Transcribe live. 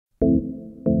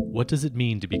What does it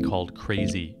mean to be called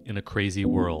crazy in a crazy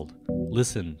world?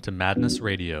 Listen to Madness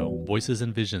Radio, Voices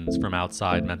and Visions from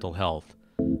Outside Mental Health.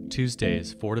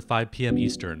 Tuesdays, 4 to 5 p.m.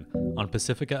 Eastern, on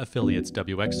Pacifica affiliates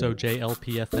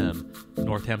WXOJ-LP-FM,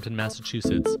 Northampton,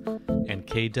 Massachusetts, and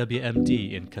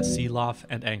KWMD in Kasilof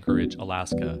and Anchorage,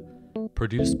 Alaska.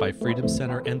 Produced by Freedom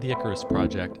Center and the Icarus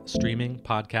Project, streaming,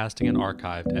 podcasting, and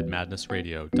archived at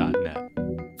madnessradio.net.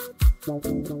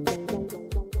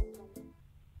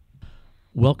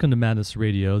 Welcome to Madness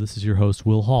Radio. This is your host,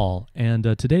 Will Hall,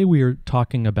 and today we are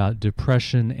talking about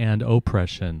depression and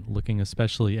oppression, looking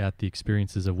especially at the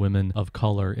experiences of women of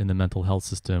color in the mental health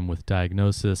system with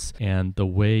diagnosis and the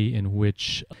way in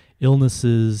which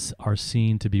illnesses are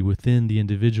seen to be within the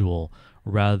individual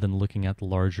rather than looking at the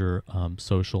larger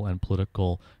social and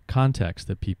political context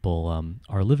that people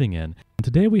are living in. And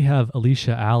today we have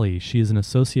Alisha Ali. She is an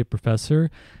associate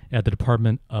professor at the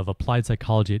Department of Applied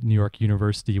Psychology at New York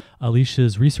University.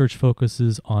 Alisha's research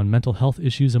focuses on mental health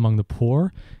issues among the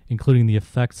poor, including the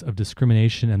effects of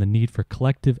discrimination and the need for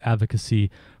collective advocacy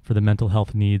for the mental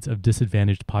health needs of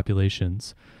disadvantaged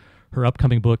populations. Her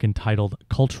upcoming book, entitled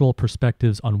Cultural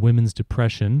Perspectives on Women's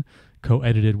Depression,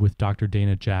 co-edited with Dr.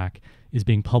 Dana Jack, is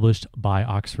being published by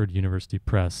Oxford University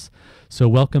Press. So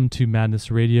welcome to Madness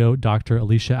Radio, Dr.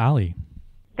 Alisha Ali.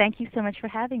 Thank you so much for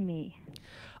having me.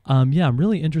 I'm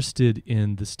really interested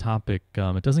in this topic.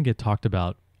 It doesn't get talked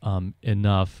about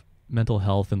enough, mental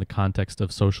health in the context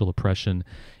of social oppression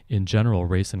in general,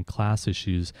 race and class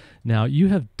issues. Now, you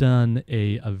have done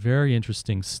a very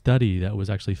interesting study that was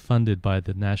actually funded by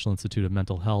the National Institute of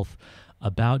Mental Health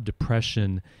about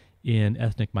depression in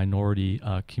ethnic minority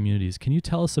communities. Can you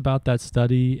tell us about that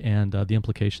study and the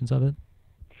implications of it?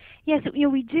 Yes,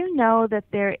 we do know that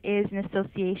there is an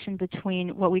association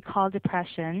between what we call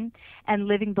depression and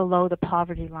living below the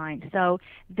poverty line. So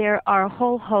there are a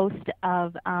whole host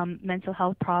of mental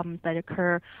health problems that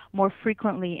occur more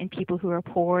frequently in people who are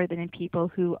poor than in people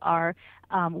who are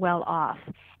well off.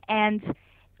 And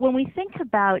when we think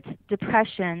about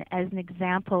depression as an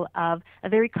example of a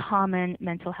very common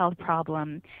mental health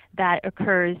problem that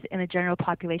occurs in the general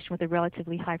population with a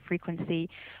relatively high frequency,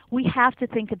 we have to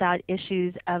think about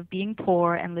issues of being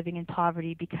poor and living in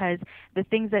poverty, because the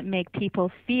things that make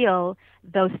people feel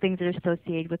those things that are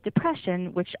associated with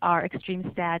depression, which are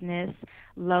extreme sadness,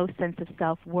 low sense of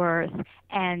self-worth,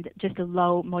 and just a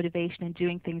low motivation in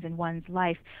doing things in one's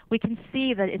life, we can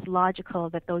see that it's logical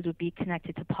that those would be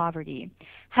connected to poverty.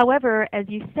 However, as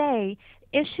you say,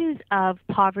 issues of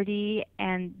poverty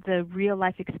and the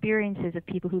real-life experiences of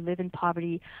people who live in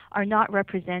poverty are not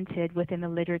represented within the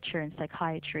literature in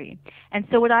psychiatry. And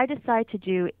so what I decide to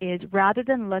do is, rather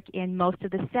than look in most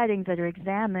of the settings that are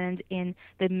examined in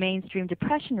the mainstream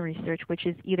depression research, which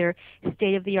is either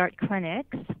state-of-the-art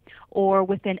clinics or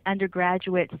within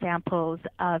undergraduate samples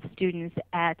of students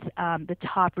at the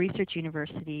top research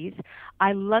universities,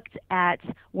 I looked at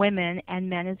women and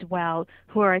men as well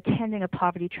who are attending a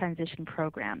poverty transition program.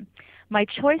 My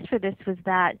choice for this was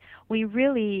that we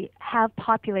really have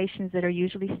populations that are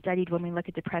usually studied when we look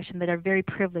at depression that are very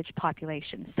privileged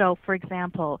populations. So, for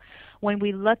example, when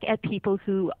we look at people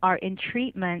who are in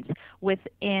treatment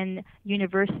within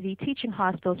university teaching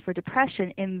hospitals for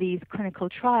depression in these clinical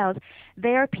trials,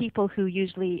 they are people who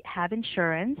usually have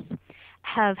insurance,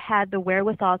 have had the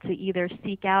wherewithal to either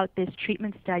seek out this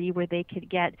treatment study where they could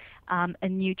get a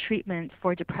new treatment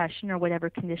for depression or whatever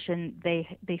condition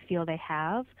they feel they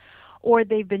have, or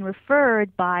they've been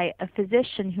referred by a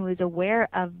physician who is aware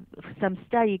of some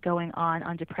study going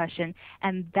on depression,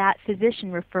 and that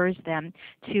physician refers them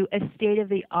to a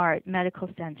state-of-the-art medical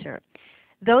center.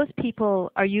 Those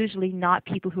people are usually not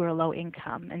people who are low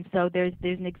income, and so there's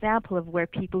an example of where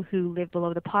people who live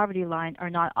below the poverty line are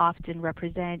not often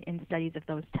represented in studies of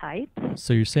those types.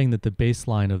 So you're saying that the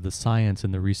baseline of the science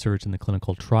and the research and the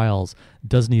clinical trials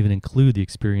doesn't even include the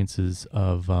experiences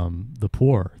of the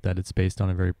poor, that it's based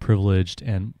on a very privileged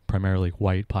and primarily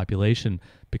white population,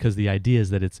 because the idea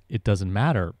is that it doesn't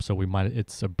matter. So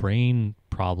it's a brain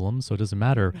problem, so it doesn't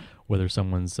matter whether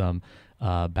someone's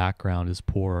background is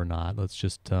poor or not. Let's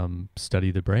just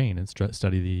study the brain and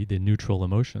study the neutral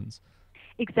emotions.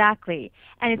 Exactly.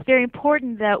 And it's very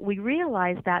important that we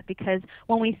realize that, because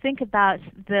when we think about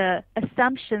the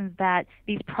assumptions that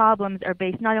these problems are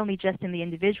based not only just in the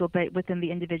individual but within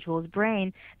the individual's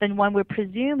brain, then one would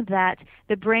presume that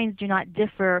the brains do not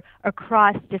differ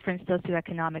across different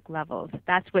socioeconomic levels.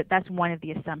 That's one of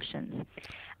the assumptions.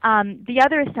 The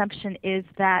other assumption is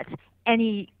that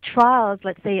any trials,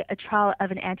 let's say a trial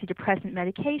of an antidepressant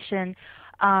medication,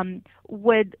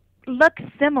 would look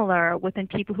similar within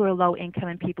people who are low income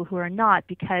and people who are not,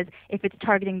 because if it's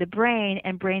targeting the brain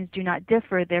and brains do not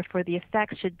differ, therefore the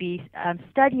effects should be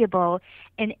studyable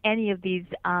in any of these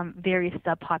various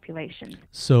subpopulations.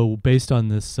 So, based on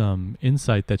this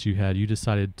insight that you had, you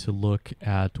decided to look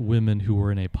at women who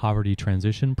were in a poverty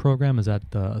transition program. Is that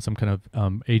some kind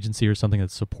of agency or something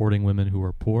that's supporting women who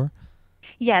are poor?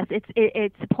 Yes,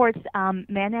 it supports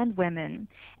men and women,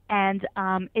 and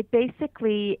it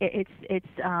basically it's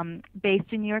based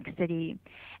in New York City,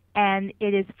 and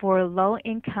it is for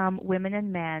low-income women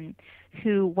and men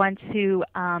who want to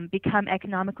become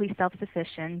economically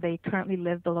self-sufficient. They currently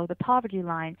live below the poverty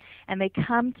line, and they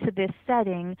come to this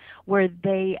setting where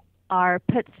they are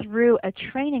put through a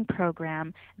training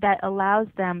program that allows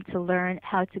them to learn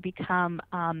how to become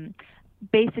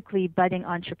basically budding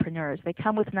entrepreneurs. They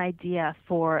come with an idea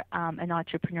for an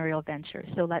entrepreneurial venture.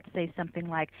 So let's say something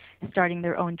like starting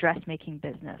their own dressmaking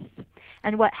business.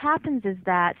 And what happens is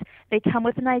that they come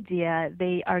with an idea,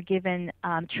 they are given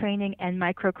training and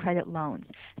microcredit loans.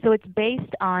 So it's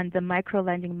based on the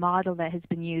microlending model that has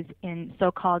been used in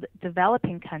so-called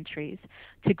developing countries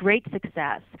to great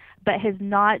success, but has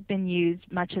not been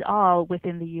used much at all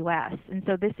within the U.S. And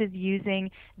so this is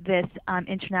using this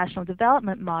international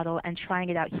development model and trying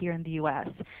it out here in the U.S.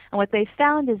 And what they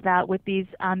found is that with these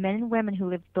men and women who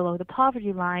live below the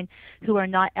poverty line, who are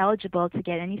not eligible to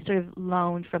get any sort of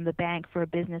loan from the bank for a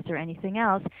business or anything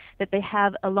else, that they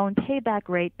have a loan payback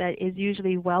rate that is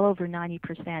usually well over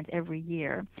 90% every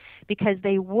year, because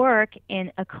they work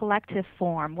in a collective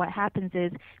form. What happens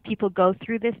is people go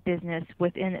through this business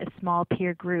within a small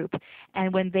peer group,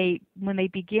 and when they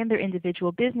begin their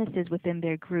individual businesses within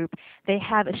their group, they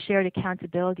have a shared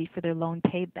accountability for their loan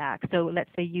payback. So let's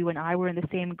say you and I were in the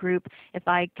same group. If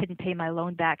I couldn't pay my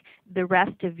loan back, the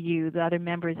rest of you, the other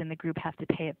members in the group, have to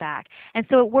pay it back. And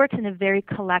so it works in a very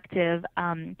collective,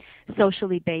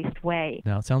 socially based way.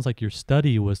 Now, it sounds like your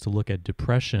study was to look at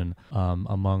depression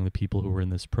among the people who were in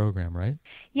this program, right?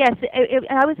 Yes,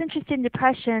 I was interested in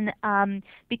depression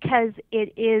because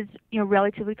it is,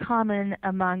 relatively common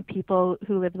among people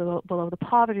who live below the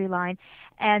poverty line,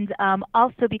 and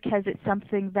also because it's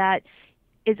something that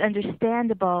is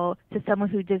understandable to someone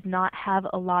who does not have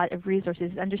a lot of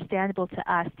resources. It's understandable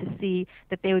to us to see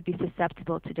that they would be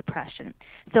susceptible to depression.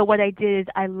 So what I did is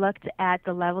I looked at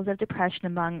the levels of depression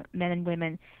among men and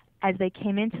women as they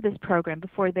came into this program,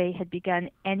 before they had begun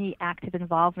any active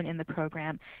involvement in the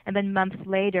program, and then months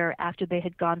later after they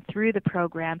had gone through the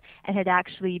program and had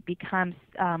actually become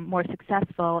more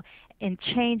successful in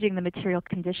changing the material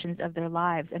conditions of their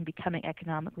lives and becoming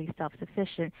economically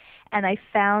self-sufficient. And I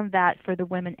found that for the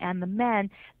women and the men,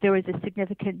 there was a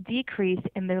significant decrease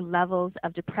in their levels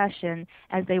of depression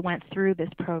as they went through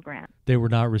this program. They were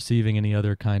not receiving any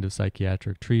other kind of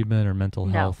psychiatric treatment or mental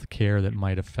No. health care that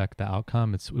might affect the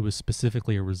outcome. It was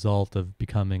specifically a result of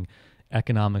becoming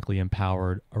economically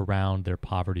empowered around their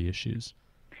poverty issues.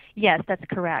 Yes, that's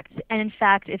correct. And in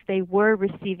fact, if they were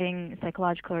receiving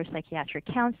psychological or psychiatric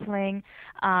counseling,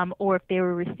 or if they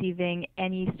were receiving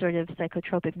any sort of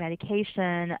psychotropic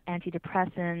medication,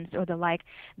 antidepressants, or the like,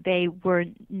 they were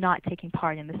not taking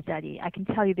part in the study. I can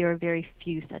tell you there are very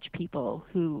few such people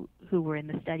who were in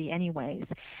the study anyways.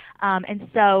 And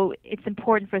so it's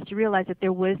important for us to realize that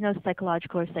there was no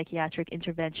psychological or psychiatric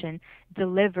intervention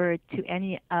delivered to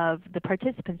any of the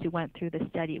participants who went through the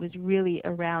study. It was really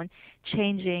around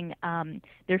changing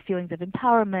their feelings of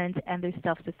empowerment and their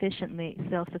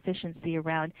self-sufficiency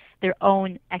around their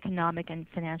own economic and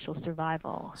financial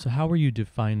survival. So how were you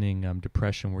defining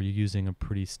depression? Were you using a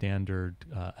pretty standard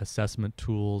assessment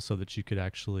tool so that you could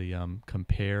actually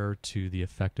compare to the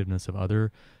effectiveness of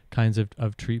other kinds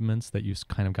of treatments, that you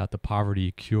kind of got the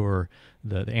poverty cure,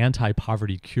 the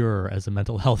anti-poverty cure as a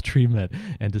mental health treatment,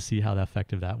 and to see how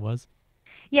effective that was?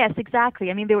 Yes,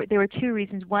 exactly. I mean, there were two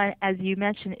reasons. One, as you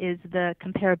mentioned, is the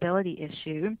comparability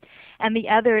issue, and the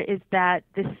other is that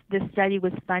this study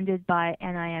was funded by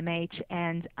NIMH,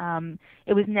 and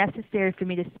it was necessary for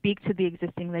me to speak to the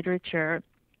existing literature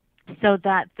so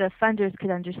that the funders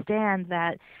could understand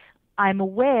that I'm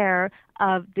aware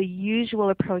of the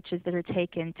usual approaches that are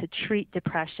taken to treat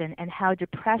depression and how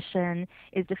depression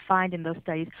is defined in those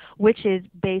studies, which is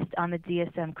based on the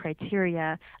DSM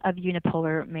criteria of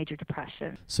unipolar major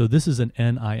depression. So this is an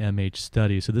NIMH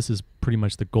study. So this is pretty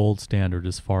much the gold standard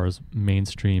as far as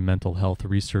mainstream mental health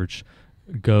research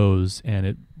goes,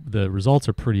 and the results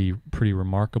are pretty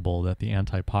remarkable, that the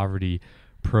anti-poverty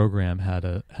program had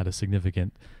a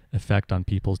significant effect on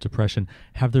people's depression.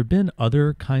 Have there been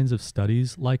other kinds of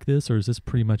studies like this, or is this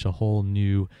pretty much a whole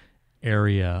new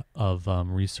area of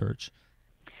research?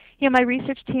 My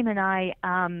research team and I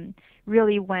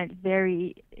really went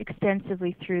very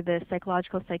extensively through the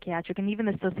psychological, psychiatric, and even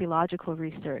the sociological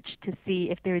research to see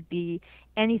if there would be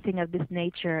anything of this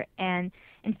nature. And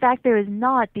in fact, there is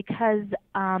not, because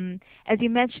as you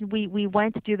mentioned, we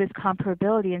wanted to do this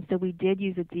comparability, and so we did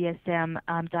use a DSM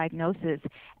diagnosis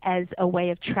as a way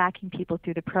of tracking people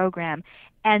through the program.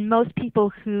 And most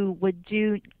people who would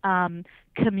do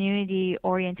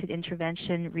community-oriented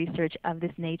intervention research of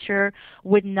this nature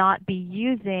would not be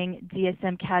using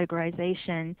DSM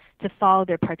categorization to follow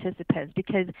their participants,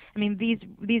 because I mean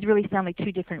these really sound like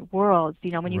two different worlds.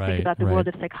 You know, when you think about the world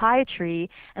of psychiatry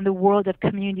and the world of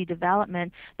community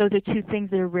development, those are two things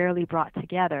that are rarely brought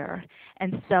together,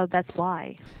 and so that's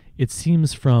why. It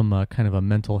seems from kind of a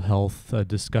mental health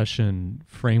discussion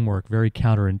framework very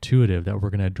counterintuitive that we're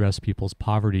going to address people's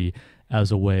poverty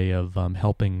as a way of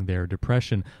helping their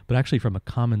depression. But actually from a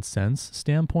common sense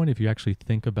standpoint, if you actually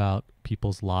think about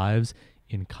people's lives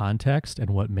in context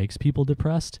and what makes people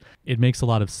depressed, it makes a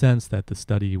lot of sense that the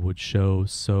study would show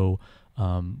so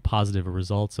positive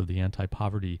results of the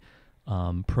anti-poverty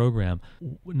program.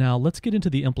 Now, let's get into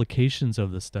the implications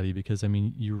of the study, because, I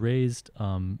mean, you raised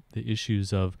the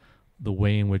issues of the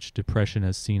way in which depression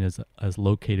is seen as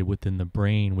located within the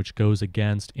brain, which goes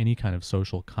against any kind of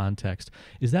social context.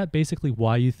 Is that basically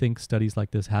why you think studies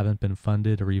like this haven't been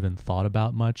funded or even thought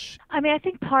about much? I mean, I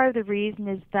think part of the reason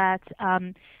is that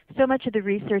so much of the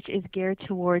research is geared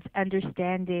towards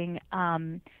understanding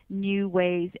new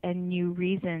ways and new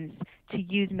reasons to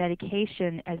use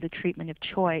medication as a treatment of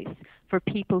choice for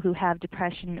people who have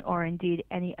depression or indeed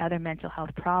any other mental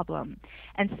health problem.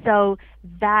 And so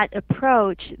that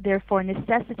approach, therefore,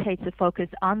 necessitates a focus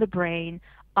on the brain,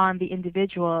 on the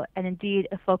individual, and indeed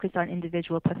a focus on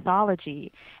individual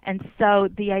pathology. And so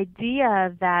the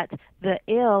idea that the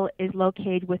ill is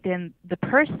located within the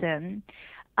person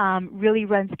really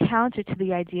runs counter to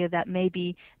the idea that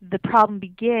maybe the problem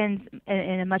begins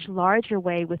in a much larger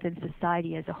way within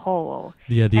society as a whole.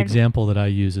 Yeah, the example that I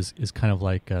use is kind of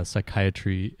like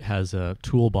psychiatry has a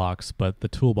toolbox, but the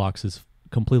toolbox is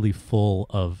completely full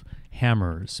of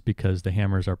hammers because the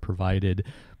hammers are provided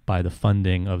by the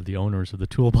funding of the owners of the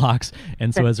toolbox.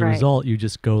 And so as a result, you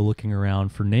just go looking around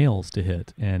for nails to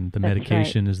hit, and the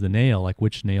medication is the nail. Like,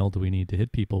 which nail do we need to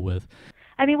hit people with?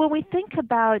 I mean, when we think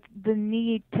about the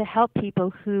need to help people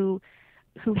who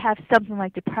have something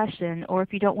like depression, or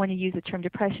if you don't want to use the term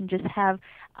depression, just have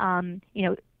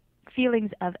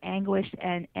feelings of anguish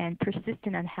and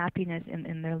persistent unhappiness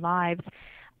in their lives,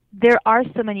 there are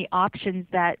so many options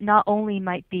that not only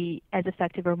might be as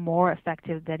effective or more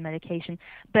effective than medication,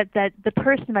 but that the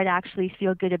person might actually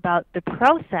feel good about the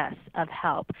process of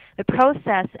help, the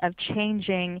process of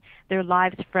changing their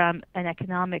lives from an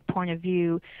economic point of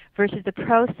view versus the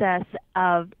process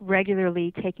of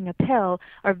regularly taking a pill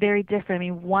are very different. I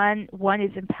mean, one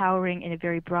is empowering in a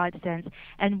very broad sense,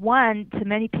 and one, to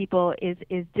many people, is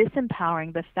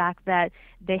disempowering. The fact that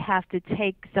they have to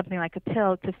take something like a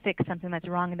pill to fix something that's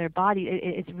wrong in their body,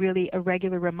 it's really a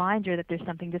regular reminder that there's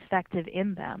something defective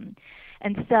in them.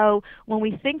 And so when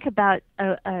we think about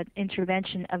an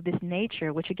intervention of this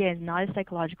nature, which again is not a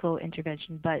psychological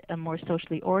intervention but a more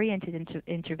socially oriented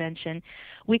intervention,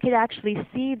 we could actually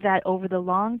see that over the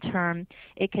long term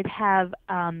it could have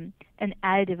an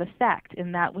additive effect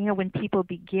in that, when people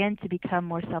begin to become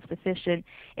more self-sufficient,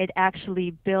 it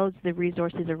actually builds the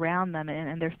resources around them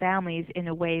and their families in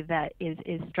a way that is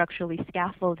structurally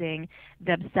scaffolding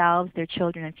themselves, their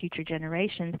children, and future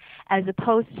generations, as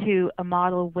opposed to a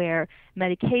model where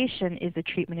medication is the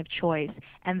treatment of choice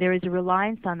and there is a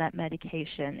reliance on that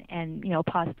medication and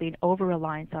possibly an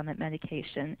over-reliance on that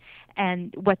medication,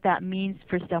 and what that means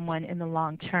for someone in the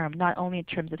long term, not only in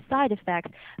terms of side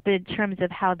effects but in terms of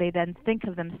how they then think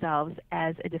of themselves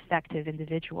as a defective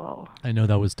individual. I know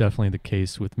that was definitely the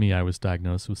case with me. I was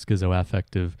diagnosed with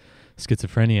schizoaffective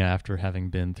schizophrenia after having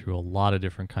been through a lot of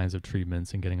different kinds of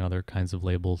treatments and getting other kinds of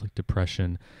labels like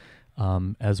depression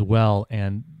as well.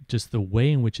 And just the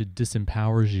way in which it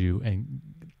disempowers you and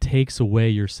takes away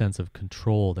your sense of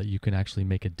control, that you can actually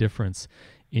make a difference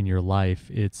in your life,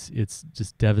 it's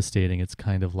just devastating. It's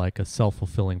kind of like a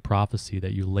self-fulfilling prophecy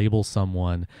that you label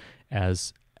someone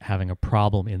as having a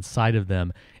problem inside of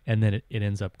them, and then it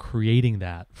ends up creating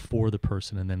that for the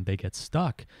person, and then they get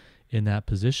stuck in that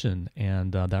position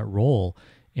and that role.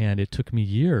 And it took me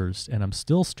years, and I'm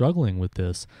still struggling with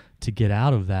this, to get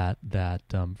out of that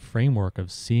framework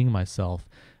of seeing myself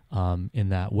in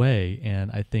that way. And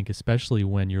I think especially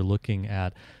when you're looking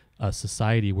at a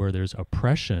society where there's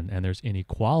oppression and there's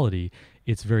inequality,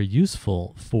 it's very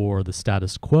useful for the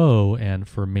status quo and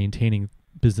for maintaining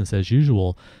business as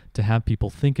usual, to have people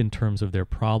think in terms of their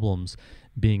problems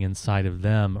being inside of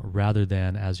them rather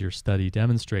than, as your study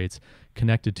demonstrates,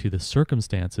 connected to the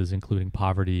circumstances, including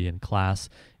poverty and class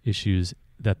issues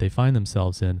that they find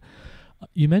themselves in.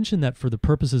 You mentioned that for the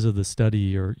purposes of the study,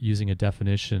 you're using a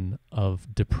definition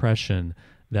of depression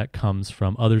that comes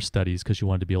from other studies because you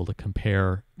wanted to be able to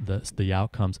compare the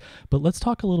outcomes. But let's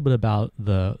talk a little bit about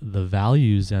the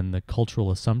values and the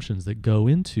cultural assumptions that go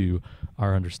into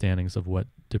our understandings of what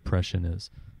depression is.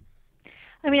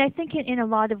 I mean, I think in a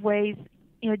lot of ways,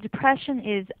 depression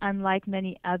is unlike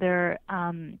many other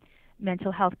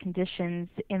mental health conditions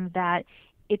in that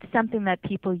it's something that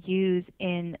people use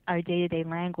in our day-to-day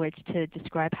language to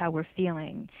describe how we're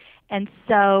feeling. And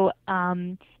so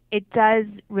it does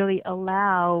really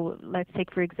allow, let's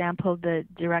take for example the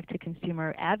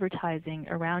direct-to-consumer advertising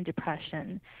around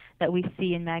depression that we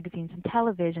see in magazines and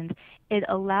televisions. It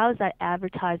allows that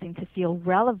advertising to feel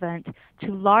relevant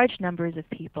to large numbers of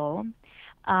people.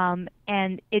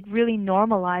 And it really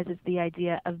normalizes the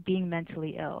idea of being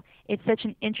mentally ill. It's such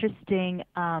an interesting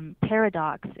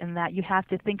paradox in that you have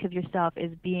to think of yourself as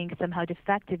being somehow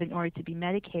defective in order to be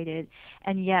medicated,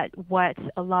 and yet what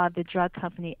a lot of the drug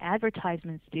company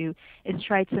advertisements do is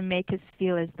try to make us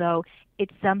feel as though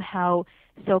it's somehow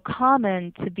so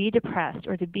common to be depressed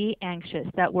or to be anxious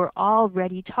that we're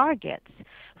already targets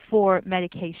for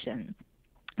medication.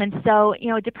 And so,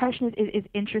 depression is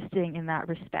interesting in that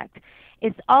respect.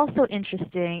 It's also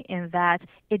interesting in that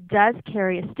it does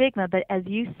carry a stigma, but as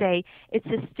you say, it's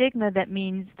a stigma that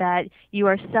means that you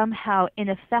are somehow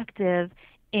ineffective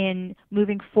in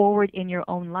moving forward in your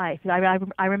own life.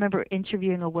 I remember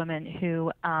interviewing a woman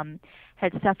who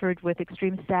had suffered with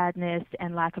extreme sadness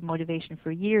and lack of motivation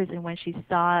for years, and when she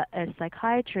saw a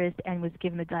psychiatrist and was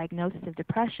given the diagnosis of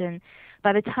depression,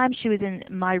 by the time she was in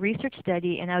my research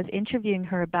study and I was interviewing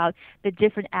her about the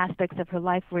different aspects of her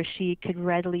life where she could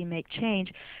readily make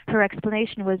change, her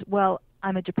explanation was, well,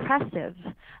 I'm a depressive.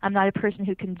 I'm not a person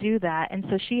who can do that. And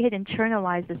so she had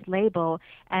internalized this label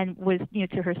and was,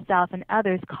 to herself and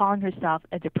others, calling herself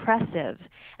a depressive.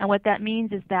 And what that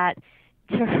means is that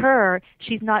to her,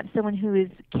 she's not someone who is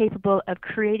capable of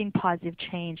creating positive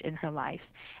change in her life.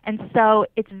 And so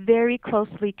it's very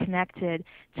closely connected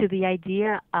to the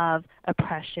idea of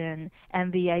oppression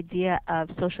and the idea of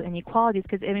social inequalities,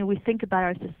 because, we think about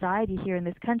our society here in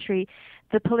this country,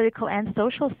 the political and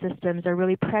social systems are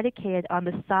really predicated on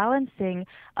the silencing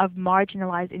of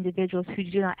marginalized individuals who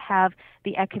do not have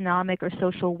the economic or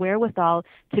social wherewithal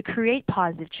to create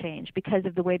positive change because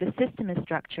of the way the system is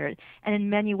structured. And in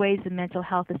many ways, the mental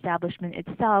health establishment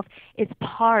itself is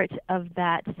part of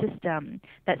that system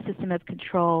of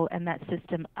control and that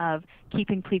system of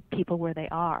keeping people where they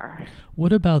are.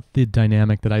 What about the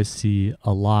dynamic that I see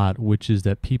a lot, which is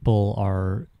that people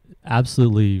are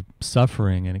absolutely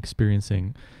suffering and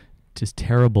experiencing just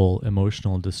terrible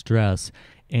emotional distress,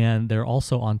 and they're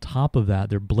also on top of that,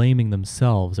 they're blaming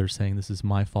themselves. They're saying, this is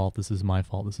my fault, this is my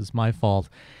fault, this is my fault.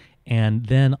 And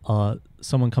then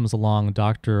someone comes along, a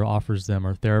doctor offers them,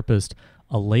 or therapist,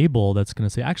 a label that's going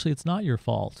to say, actually, it's not your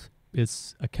fault.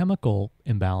 It's a chemical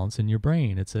imbalance in your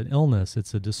brain. It's an illness.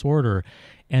 It's a disorder.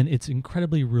 And it's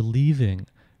incredibly relieving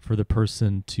for the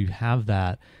person to have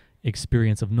that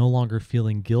experience of no longer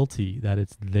feeling guilty, that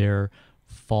it's their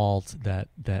fault, that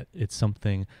it's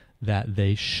something that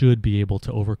they should be able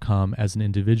to overcome as an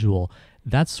individual.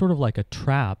 That's sort of like a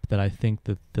trap that I think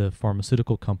that the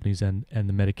pharmaceutical companies and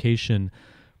the medication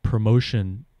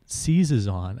promotion seizes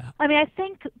on. I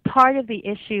think part of the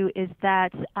issue is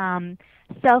that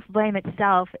self-blame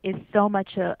itself is so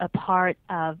much a part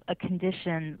of a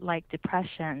condition like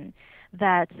depression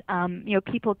that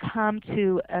people come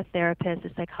to a therapist,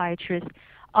 a psychiatrist,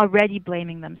 already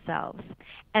blaming themselves.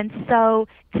 And so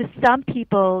to some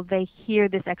people, they hear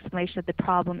this explanation that the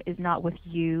problem is not with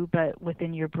you, but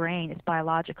within your brain, it's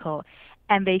biological,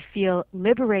 and they feel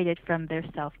liberated from their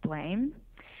self-blame.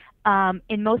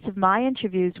 In most of my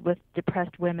interviews with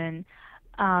depressed women,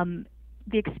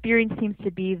 the experience seems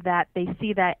to be that they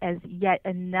see that as yet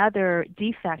another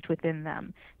defect within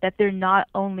them, that they're not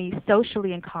only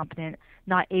socially incompetent,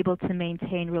 not able to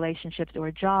maintain relationships or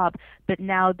a job, but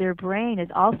now their brain is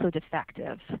also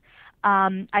defective.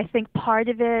 I think part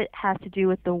of it has to do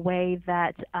with the way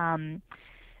that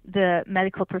the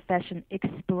medical profession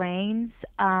explains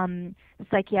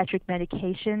psychiatric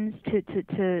medications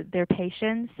to their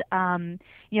patients.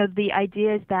 The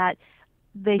idea is that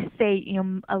they say,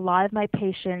 a lot of my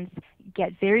patients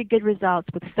get very good results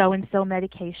with so-and-so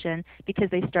medication because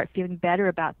they start feeling better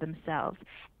about themselves.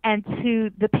 And to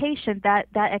the patient, that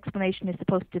explanation is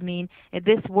supposed to mean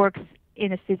this works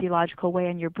in a physiological way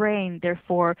in your brain.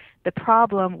 Therefore, the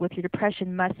problem with your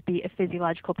depression must be a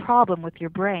physiological problem with your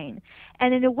brain.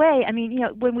 And in a way, I mean,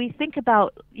 when we think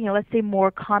about, let's say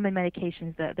more common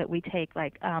medications that we take,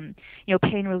 like,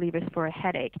 pain relievers for a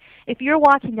headache. If you're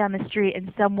walking down the street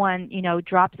and someone,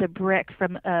 drops a brick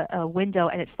from a window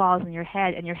and it falls on your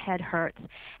head and your head hurts,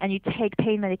 and you take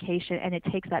pain medication and it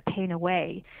takes that pain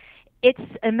away, it's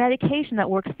a medication that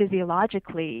works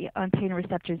physiologically on pain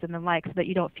receptors and the like, so that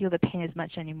you don't feel the pain as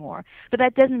much anymore. But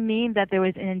that doesn't mean that there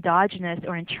was an endogenous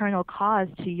or internal cause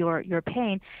to your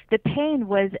pain. The pain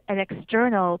was an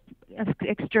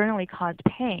externally caused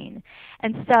pain.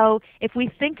 And so if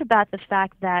we think about the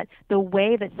fact that the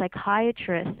way that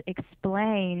psychiatrists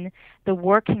explain the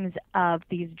workings of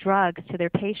these drugs to their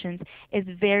patients is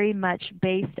very much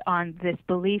based on this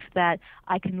belief that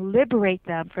I can liberate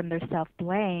them from their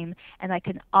self-blame, and I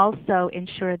can also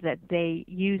ensure that they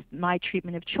use my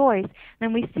treatment of choice,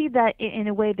 then we see that in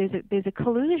a way there's a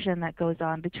collusion that goes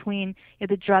on between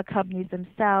the drug companies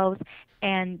themselves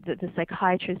and the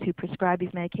psychiatrists who prescribe these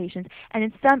medications, and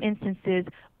in some instances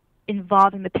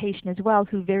involving the patient as well,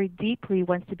 who very deeply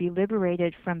wants to be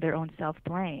liberated from their own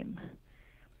self-blame.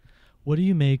 What do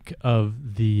you make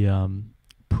of the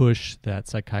push that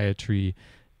psychiatry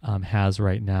has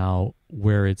right now,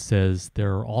 where it says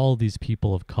there are all these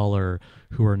people of color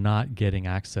who are not getting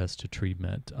access to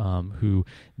treatment, who,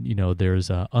 there's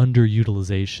a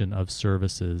underutilization of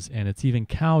services, and it's even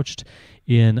couched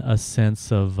in a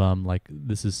sense of like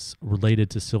this is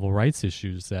related to civil rights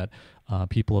issues, that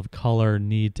people of color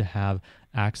need to have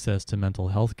access to mental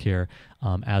health care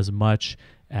as much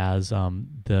as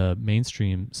the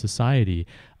mainstream society.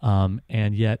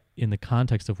 And yet, in the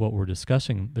context of what we're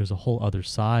discussing, there's a whole other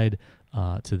side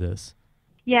to this.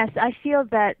 Yes, I feel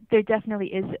that there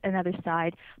definitely is another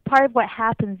side. Part of what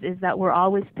happens is that we're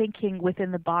always thinking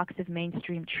within the box of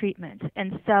mainstream treatment.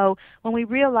 And so when we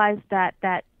realize that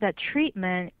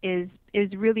treatment is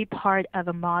really part of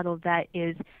a model that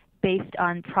is based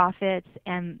on profits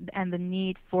and the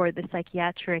need for the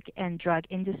psychiatric and drug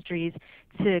industries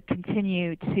to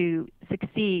continue to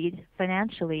succeed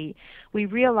financially, we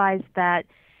realize that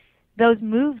those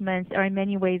movements are in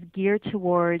many ways geared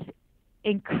towards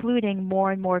including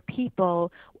more and more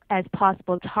people as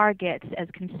possible targets as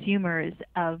consumers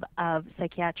of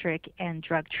psychiatric and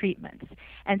drug treatments.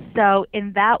 And so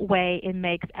in that way, it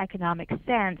makes economic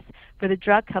sense for the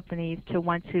drug companies to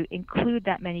want to include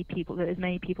as many people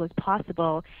as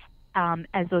possible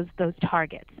as those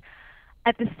targets.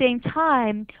 At the same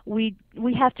time, we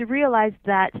have to realize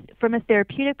that from a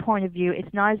therapeutic point of view,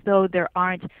 it's not as though there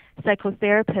aren't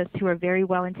psychotherapists who are very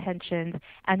well-intentioned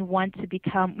and want to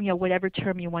become, whatever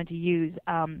term you want to use,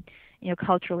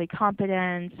 culturally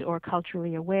competent or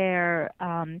culturally aware,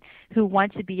 who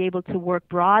want to be able to work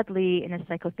broadly in a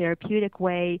psychotherapeutic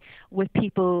way with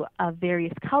people of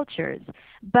various cultures.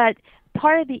 But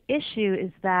part of the issue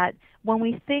is that when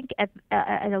we think at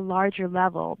a larger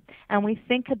level and we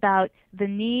think about the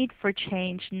need for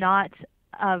change not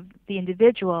of the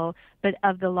individual but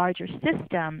of the larger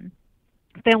system,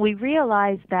 then we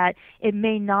realize that it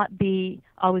may not be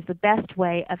always the best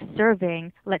way of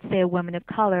serving, let's say, a woman of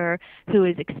color who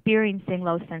is experiencing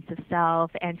low sense of self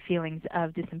and feelings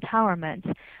of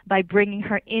disempowerment, by bringing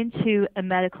her into a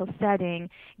medical setting,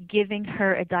 giving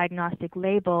her a diagnostic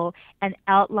label, and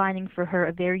outlining for her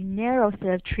a very narrow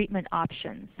set of treatment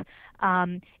options.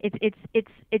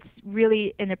 It's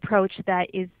really an approach that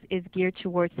is geared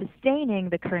towards sustaining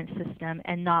the current system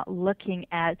and not looking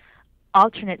at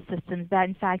alternate systems that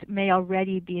in fact may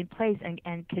already be in place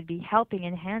and could be helping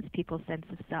enhance people's sense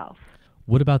of self.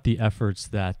 What about the efforts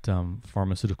that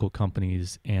pharmaceutical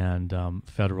companies and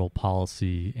federal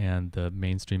policy and the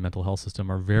mainstream mental health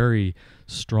system are very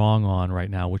strong on right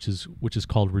now, which is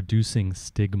called reducing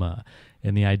stigma?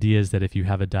 And the idea is that if you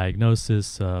have a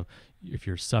diagnosis, if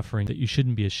you're suffering, that you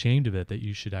shouldn't be ashamed of it, that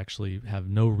you should actually have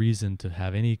no reason to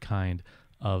have any kind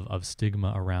of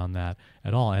stigma around that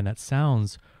at all. And it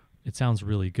sounds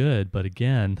really good, but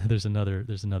again, there's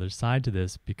another side to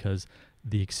this, because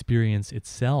the experience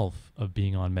itself of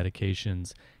being on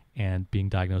medications and being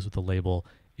diagnosed with a label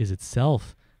is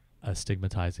itself a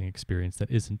stigmatizing experience that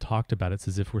isn't talked about. It's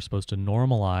as if we're supposed to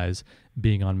normalize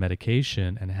being on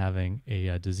medication and having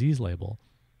a disease label.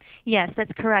 Yes,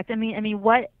 that's correct. I mean,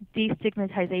 what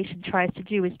destigmatization tries to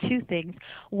do is two things.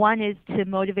 One is to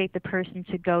motivate the person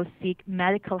to go seek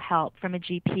medical help from a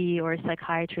GP or a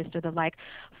psychiatrist or the like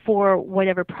for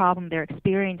whatever problem they're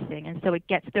experiencing, and so it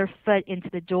gets their foot into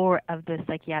the door of the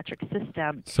psychiatric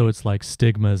system. So it's like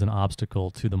stigma is an obstacle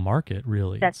to the market,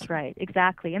 really. That's right,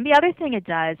 exactly. And the other thing it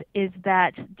does is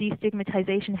that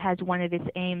destigmatization has one of its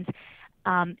aims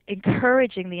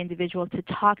encouraging the individual to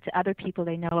talk to other people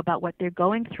they know about what they're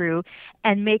going through,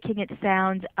 and making it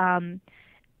sound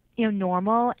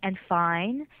normal and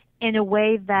fine, in a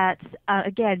way that,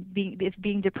 again, if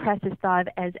being depressed is thought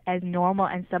as normal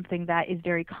and something that is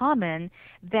very common,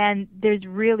 then there's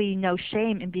really no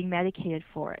shame in being medicated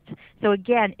for it. So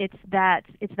again, it's that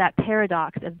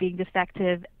paradox of being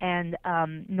defective and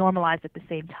normalized at the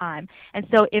same time. And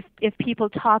so if people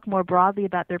talk more broadly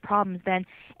about their problems, then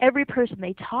every person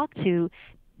they talk to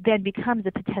then becomes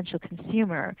a potential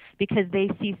consumer, because they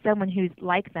see someone who's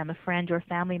like them, a friend or a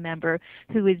family member,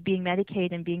 who is being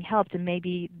medicated and being helped, and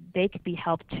maybe they could be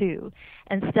helped too.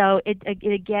 And so it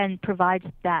again provides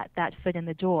that foot in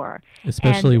the door.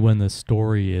 Especially when the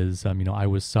story is, I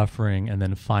was suffering, and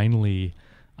then finally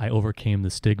I overcame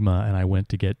the stigma and I went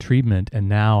to get treatment, and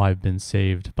now I've been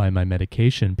saved by my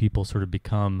medication. People sort of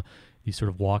become these sort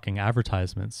of walking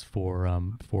advertisements for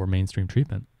mainstream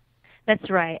treatment.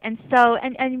 That's right. And so,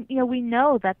 and we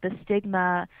know that the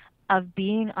stigma of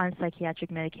being on psychiatric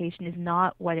medication is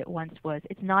not what it once was.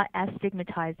 It's not as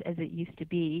stigmatized as it used to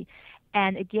be.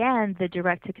 And again, the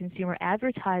direct-to-consumer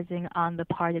advertising on the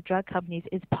part of drug companies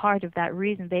is part of that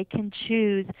reason. They can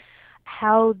choose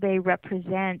how they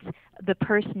represent the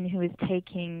person who is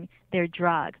taking their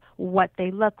drug, what they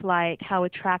look like, how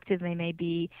attractive they may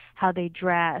be, how they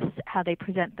dress, how they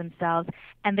present themselves,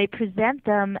 and they present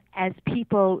them as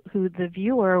people who the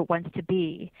viewer wants to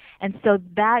be. And so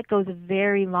that goes a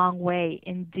very long way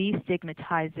in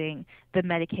destigmatizing the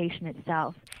medication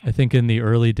itself. I think in the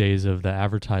early days of the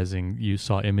advertising, you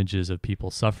saw images of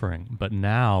people suffering, but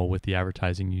now with the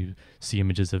advertising, you see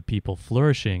images of people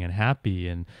flourishing and happy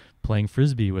and playing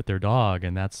frisbee with their dog,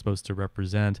 and that's supposed to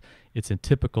represent, it's a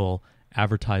typical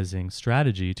advertising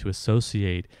strategy to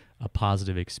associate a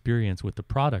positive experience with the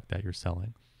product that you're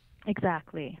selling.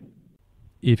 Exactly.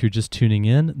 If you're just tuning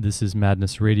in, this is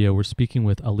Madness Radio. We're speaking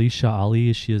with Alisha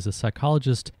Ali. She is a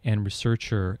psychologist and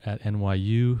researcher at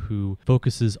NYU who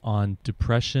focuses on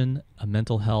depression,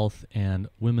 mental health, and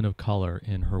women of color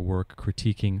in her work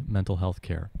critiquing mental health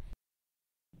care.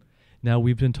 Now,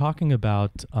 we've been talking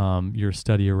about your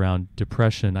study around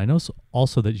depression. I know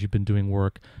also that you've been doing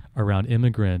work around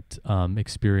immigrant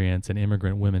experience and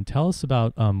immigrant women. Tell us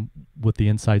about what the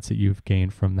insights that you've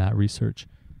gained from that research.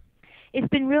 It's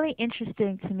been really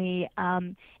interesting to me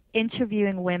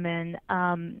interviewing women,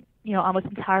 almost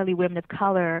entirely women of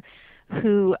color,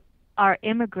 who are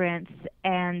immigrants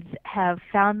and have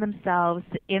found themselves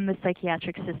in the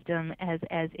psychiatric system as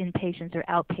inpatients or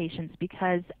outpatients,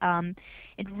 because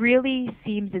it really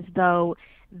seems as though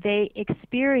they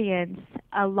experience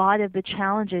a lot of the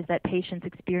challenges that patients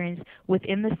experience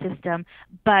within the system,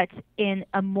 but in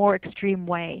a more extreme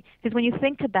way. Because when you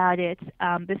think about it,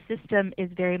 the system is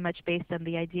very much based on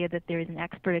the idea that there is an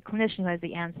expert, a clinician who has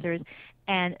the answers,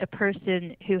 and a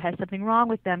person who has something wrong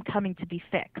with them coming to be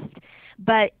fixed.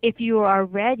 But if you are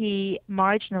already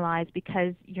marginalized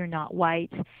because you're not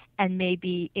white, and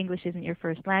maybe English isn't your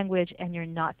first language, and you're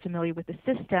not familiar with the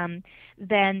system,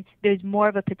 then there's more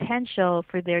of a potential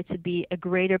for there to be a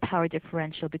greater power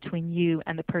differential between you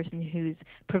and the person who's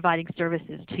providing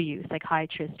services to you,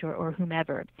 psychiatrist or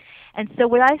whomever. And so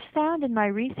what I've found in my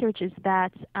research is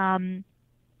that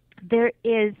there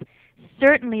is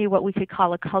certainly what we could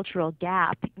call a cultural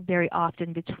gap very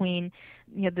often between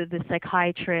the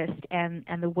psychiatrist and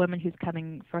the woman who's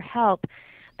coming for help,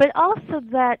 but also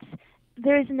that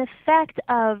there's an effect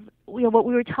of what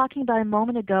we were talking about a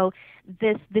moment ago,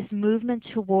 this movement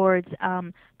towards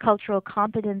cultural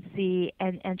competency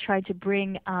and trying to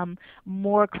bring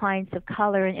more clients of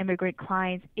color and immigrant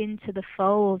clients into the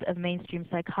fold of mainstream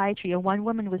psychiatry. And one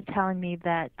woman was telling me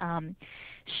that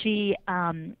she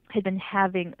had been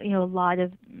having a lot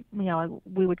of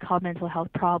we would call mental health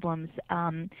problems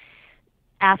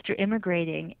after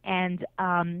immigrating, and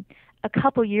a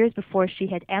couple years before she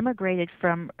had emigrated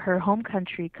from her home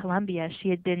country, Colombia, she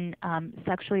had been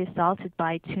sexually assaulted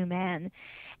by two men.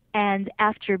 And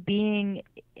after being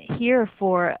here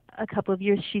for a couple of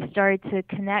years, she started to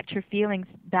connect her feelings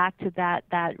back to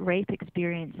that rape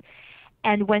experience.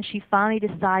 And when she finally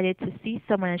decided to see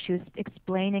someone and she was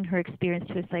explaining her experience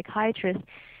to a psychiatrist,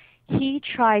 he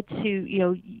tried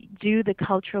to, do the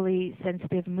culturally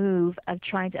sensitive move of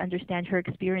trying to understand her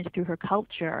experience through her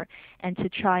culture and to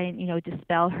try and,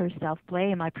 dispel her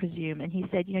self-blame, I presume. And he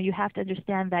said, you have to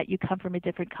understand that you come from a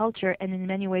different culture, and in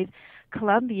many ways,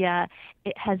 Colombia,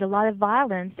 it has a lot of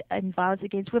violence and violence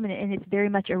against women, and it's very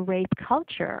much a rape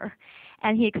culture.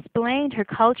 And he explained her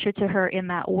culture to her in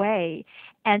that way.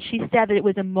 And she said that it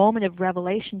was a moment of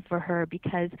revelation for her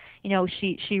because,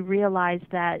 she realized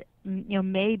that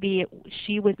maybe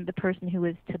she wasn't the person who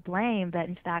was to blame, that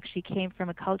in fact she came from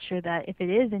a culture that, if it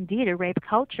is indeed a rape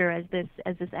culture, as this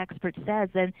expert says,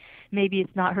 then maybe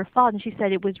it's not her fault. And she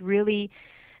said it was really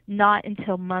not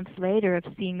until months later of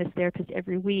seeing this therapist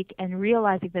every week and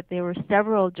realizing that there were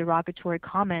several derogatory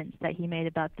comments that he made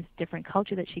about this different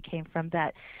culture that she came from,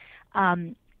 that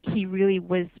he really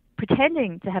was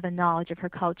pretending to have a knowledge of her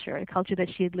culture, a culture that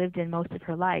she had lived in most of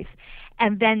her life.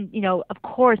 And then, of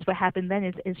course, what happened then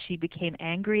is she became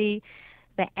angry.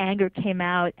 The anger came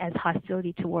out as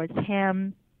hostility towards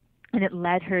him, and it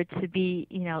led her to be,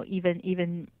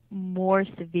 even more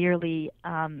severely,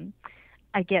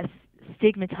 I guess,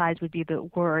 stigmatized would be the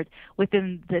word,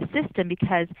 within the system,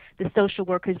 because the social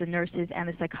workers, the nurses, and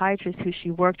the psychiatrists who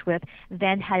she worked with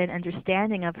then had an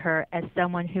understanding of her as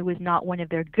someone who was not one of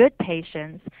their good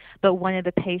patients, but one of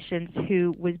the patients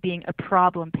who was being a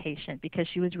problem patient because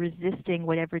she was resisting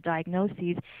whatever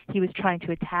diagnoses he was trying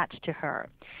to attach to her.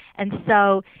 And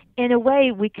so, in a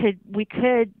way, we could,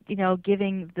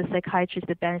 giving the psychiatrist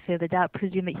the benefit of the doubt,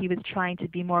 presume that he was trying to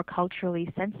be more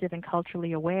culturally sensitive and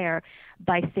culturally aware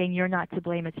by saying you're not to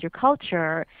blame, it's your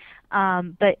culture.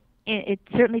 But it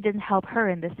certainly didn't help her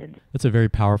in this instance. That's a very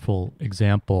powerful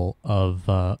example of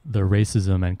the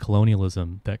racism and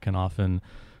colonialism that can often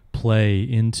play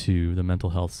into the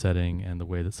mental health setting and the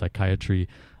way that psychiatry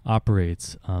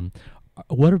operates.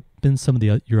 What have been some of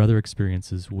your other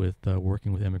experiences with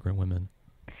working with immigrant women?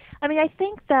 I mean, I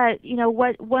think that,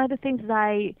 one of the things that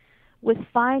I was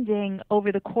finding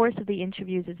over the course of the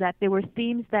interviews is that there were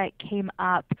themes that came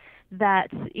up that,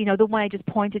 the one I just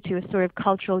pointed to is sort of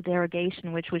cultural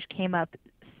derogation, which came up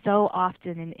so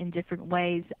often in different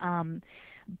ways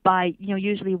by,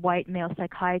 usually white male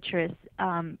psychiatrists,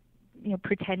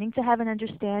 pretending to have an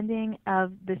understanding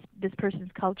of this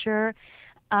person's culture.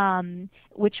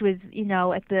 Which was,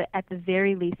 at the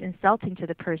very least insulting to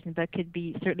the person, but could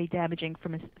be certainly damaging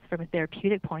from a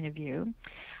therapeutic point of view.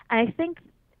 And I think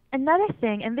another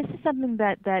thing, and this is something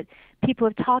that people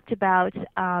have talked about,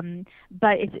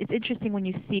 but it's interesting when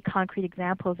you see concrete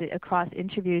examples across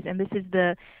interviews, and this is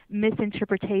the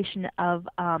misinterpretation of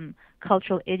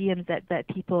cultural idioms that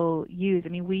people use. I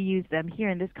mean, we use them here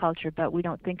in this culture, but we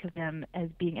don't think of them as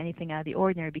being anything out of the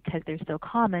ordinary because they're so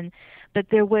common. But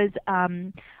there was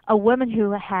a woman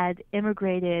who had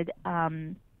immigrated,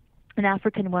 an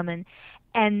African woman,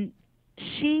 and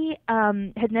she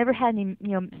had never had any,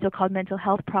 so-called mental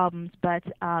health problems, but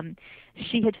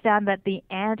she had found that the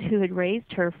aunt who had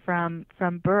raised her from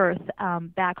birth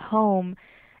back home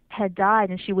had died,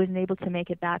 and she wasn't able to make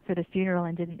it back for the funeral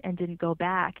and didn't go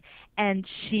back. And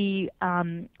she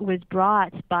was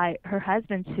brought by her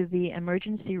husband to the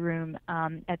emergency room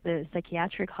at the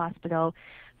psychiatric hospital.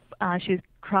 She was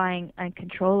crying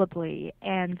uncontrollably,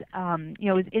 and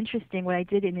it was interesting. What I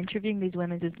did in interviewing these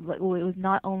women is it was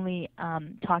not only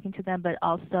talking to them, but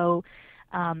also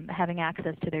having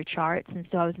access to their charts. And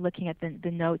so I was looking at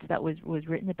the notes that was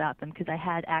written about them because I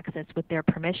had access with their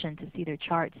permission to see their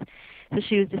charts. So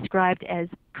she was described as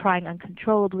crying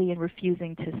uncontrollably and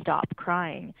refusing to stop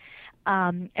crying.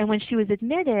 And when she was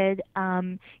admitted,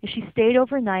 she stayed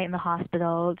overnight in the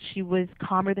hospital. She was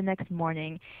calmer the next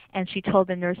morning, and she told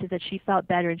the nurses that she felt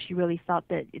better and she really felt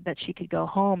that she could go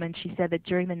home. And she said that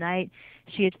during the night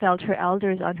she had felt her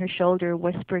elders on her shoulder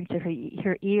whispering to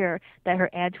her ear that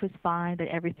her aunt was fine, that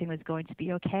everything was going to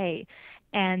be okay.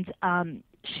 And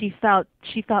she felt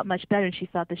much better, and she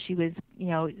felt that she was,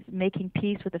 making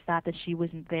peace with the fact that she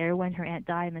wasn't there when her aunt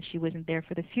died and that she wasn't there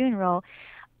for the funeral.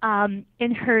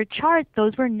 In her chart,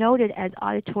 those were noted as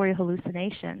auditory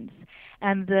hallucinations.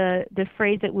 And the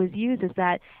phrase that was used is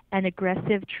that an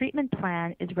aggressive treatment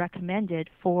plan is recommended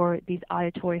for these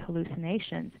auditory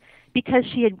hallucinations because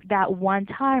she had that one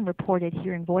time reported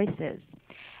hearing voices.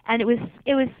 And it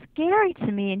was scary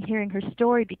to me in hearing her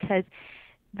story because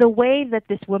the way that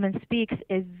this woman speaks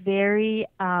is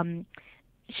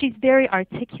she's very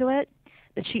articulate,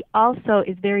 but she also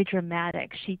is very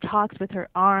dramatic. She talks with her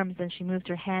arms and she moves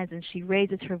her hands and she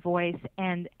raises her voice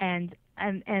and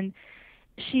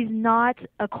she's not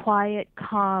a quiet,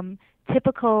 calm,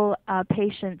 typical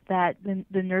patient that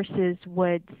the nurses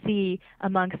would see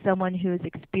among someone who has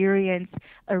experienced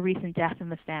a recent death in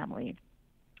the family.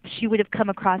 She would have come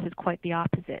across as quite the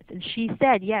opposite. And she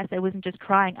said, yes, I wasn't just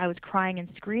crying, I was crying and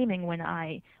screaming when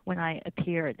I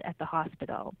appeared at the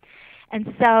hospital.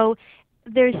 And so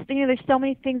there's so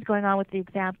many things going on with this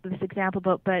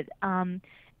example, but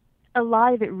a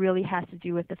lot of it really has to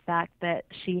do with the fact that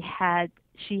she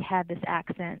she had this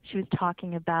accent. She was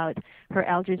talking about her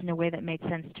elders in a way that made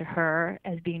sense to her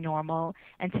as being normal,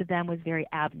 and to them was very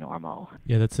abnormal.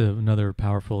 Yeah, that's another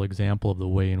powerful example of the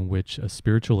way in which a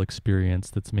spiritual experience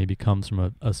that's maybe comes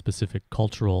from a specific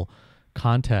cultural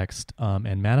context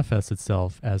and manifests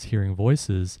itself as hearing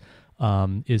voices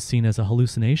is seen as a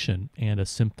hallucination and a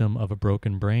symptom of a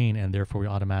broken brain, and therefore we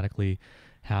automatically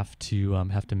have to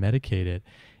medicate it.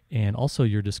 And also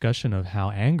your discussion of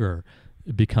how anger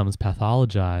becomes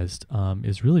pathologized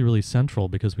is really, really central,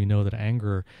 because we know that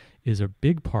anger is a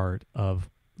big part of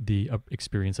the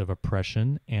experience of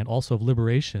oppression and also of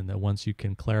liberation, that once you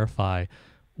can clarify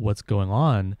what's going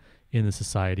on in the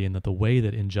society and that the way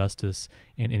that injustice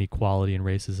and inequality and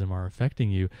racism are affecting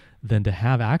you, then to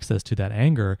have access to that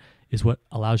anger is what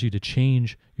allows you to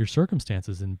change your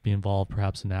circumstances and be involved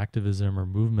perhaps in activism or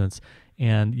movements.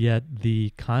 And yet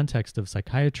the context of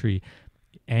psychiatry,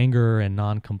 anger and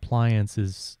non-compliance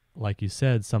is, like you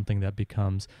said, something that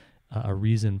becomes a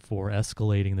reason for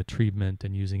escalating the treatment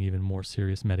and using even more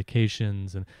serious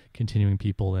medications and continuing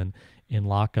people in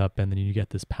lockup. And then you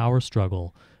get this power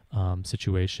struggle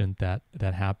situation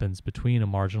that happens between a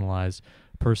marginalized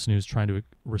person who's trying to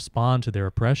respond to their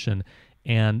oppression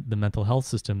and the mental health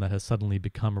system that has suddenly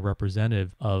become a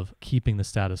representative of keeping the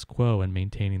status quo and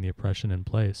maintaining the oppression in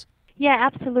place. Yeah,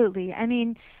 absolutely. I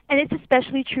mean, and it's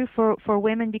especially true for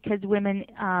women, because women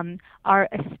are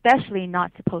especially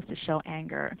not supposed to show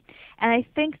anger. And I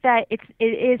think that it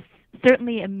is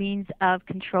certainly a means of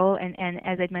control and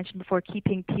as I mentioned before,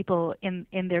 keeping people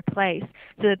in their place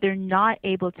so that they're not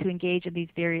able to engage in these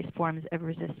various forms of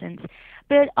resistance.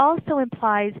 But it also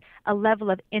implies a level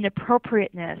of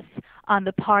inappropriateness on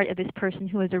the part of this person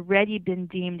who has already been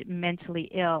deemed mentally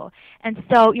ill. And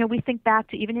so, we think back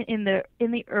to even in the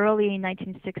early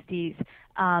 1960s,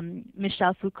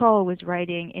 Michel Foucault was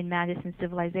writing in Madness and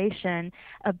Civilization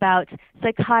about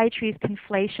psychiatry's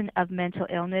conflation of mental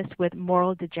illness with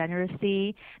moral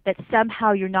degeneracy, that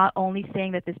somehow you're not only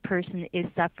saying that this person is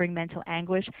suffering mental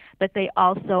anguish, but they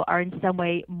also are in some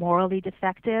way morally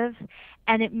defective.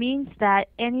 And it means that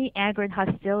any anger and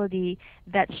hostility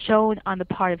that's shown on the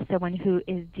part of someone who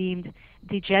is deemed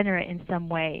degenerate in some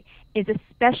way is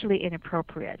especially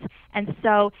inappropriate. And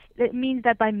so it means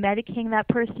that by medicating that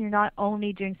person, you're not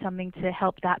only doing something to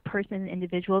help that person, an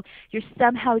individual, you're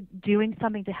somehow doing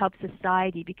something to help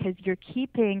society, because you're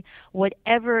keeping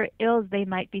whatever ills they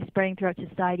might be spreading throughout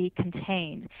society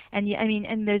contained. And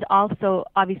and there's also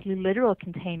obviously literal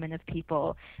containment of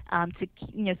people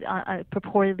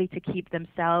purportedly to keep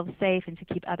themselves safe and to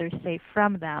keep others safe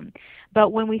from them.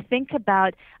 But when we think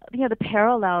about the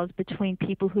parallels between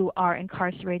people who are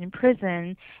incarcerated in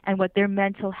prison and what their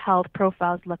mental health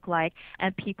profiles look like,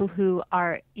 and people who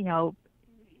are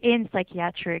in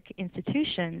psychiatric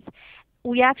institutions,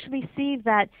 we actually see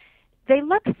that they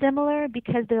look similar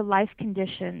because their life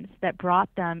conditions that brought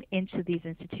them into these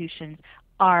institutions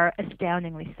are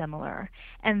astoundingly similar,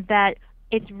 and that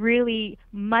it's really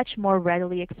much more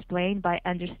readily explained by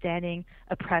understanding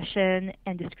oppression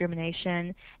and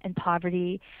discrimination and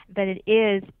poverty than it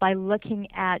is by looking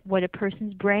at what a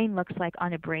person's brain looks like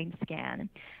on a brain scan.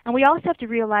 And we also have to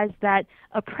realize that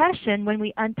oppression, when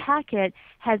we unpack it,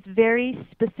 has very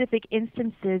specific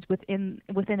instances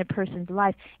within a person's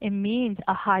life. It means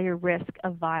a higher risk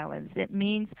of violence. It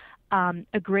means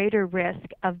a greater risk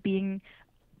of being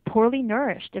poorly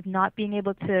nourished, of not being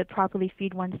able to properly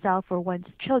feed oneself or one's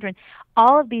children.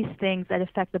 All of these things that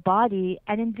affect the body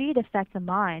and indeed affect the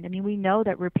mind. I mean, we know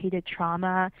that repeated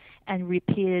trauma and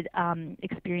repeated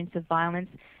experience of violence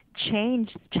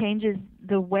changes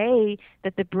the way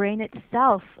that the brain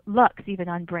itself looks, even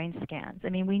on brain scans. I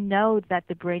mean, we know that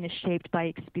the brain is shaped by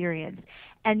experience.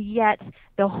 And yet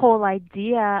the whole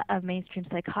idea of mainstream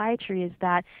psychiatry is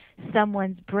that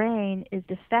someone's brain is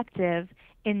defective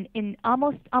in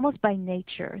almost by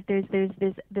nature. There's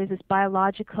this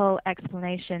biological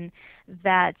explanation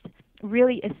that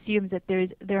really assumes that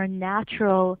there are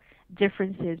natural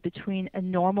differences between a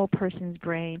normal person's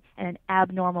brain and an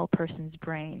abnormal person's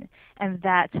brain, and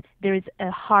that there's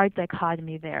a hard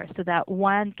dichotomy there, so that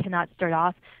one cannot start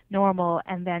off normal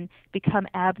and then become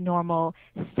abnormal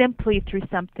simply through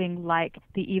something like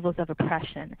the evils of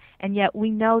oppression. And yet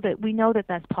we know that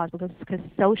that's possible, because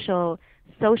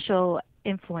social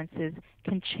influences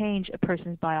can change a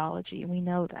person's biology, and we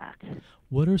know that.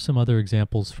 What are some other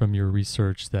examples from your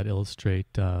research that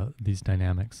illustrate these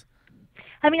dynamics?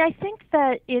 I mean, I think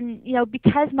that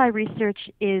because my research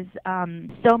is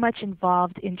so much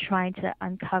involved in trying to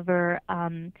uncover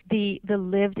the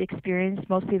lived experience,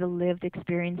 mostly the lived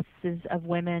experiences of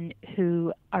women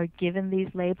who are given these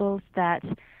labels, that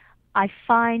I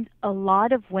find a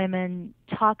lot of women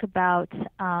talk about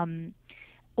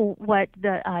what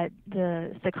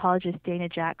the psychologist Dana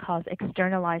Jack calls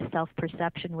externalized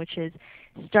self-perception, which is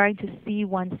starting to see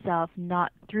oneself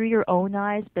not through your own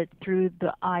eyes, but through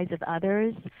the eyes of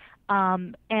others.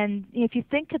 And if you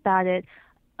think about it,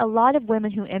 a lot of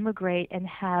women who immigrate and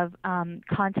have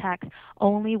contacts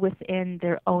only within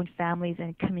their own families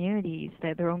and communities,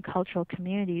 their own cultural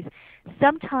communities,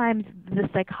 sometimes the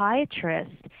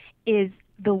psychiatrist is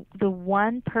the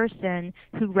one person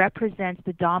who represents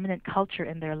the dominant culture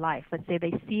in their life. Let's say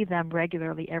they see them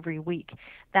regularly every week.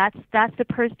 That's the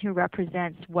person who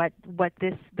represents what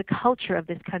the culture of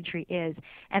this country is,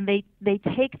 and they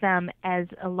take them as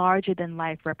a larger than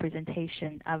life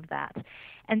representation of that.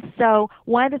 And so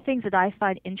one of the things that I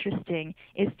find interesting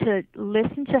is to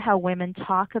listen to how women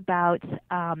talk about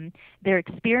their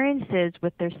experiences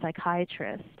with their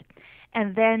psychiatrist,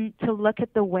 and then to look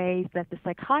at the ways that the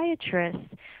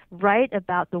psychiatrists write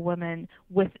about the woman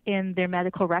within their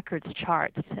medical records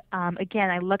charts. Again,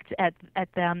 I looked at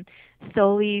them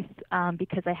solely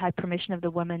because I had permission of the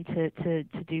woman to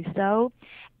do so.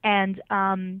 And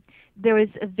there was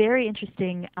a very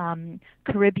interesting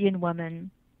Caribbean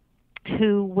woman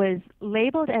who was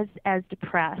labeled as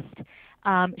depressed.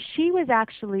 She was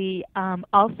actually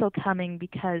also coming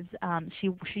because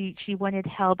she wanted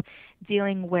help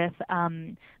dealing with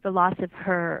the loss of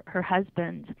her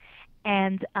husband,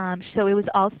 and so it was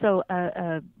also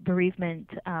a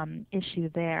bereavement issue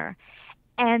there.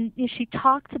 And she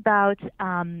talked about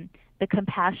the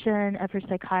compassion of her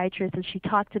psychiatrist, and she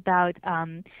talked about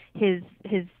his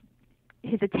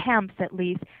attempts, at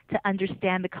least, to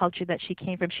understand the culture that she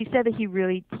came from. She said that he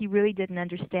really didn't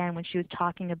understand when she was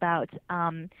talking about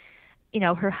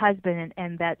her husband,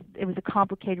 and that it was a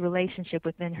complicated relationship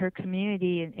within her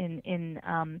community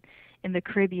in the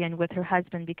Caribbean with her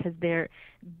husband, because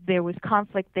there was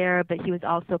conflict there, but he was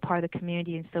also part of the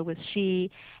community, and so was she.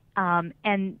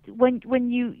 And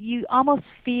when you almost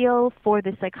feel for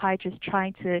the psychiatrist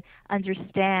trying to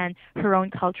understand her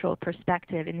own cultural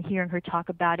perspective and hearing her talk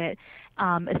about it,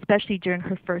 especially during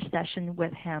her first session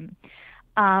with him.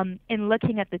 In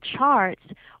looking at the charts,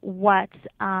 what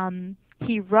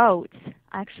he wrote,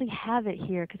 I actually have it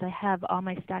here because I have all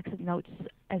my stacks of notes,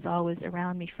 as always,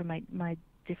 around me from my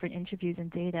different interviews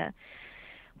and data.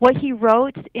 What he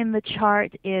wrote in the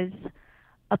chart is,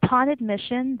 upon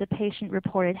admission, the patient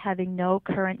reported having no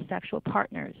current sexual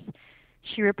partners.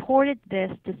 She reported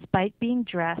this despite being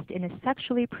dressed in a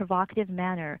sexually provocative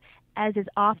manner, as is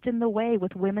often the way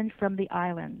with women from the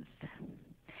islands.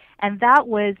 And that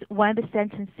was one of the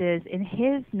sentences in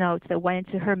his notes that went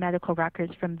into her medical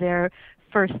records from their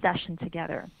first session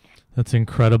together. That's an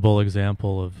incredible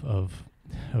example of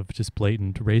just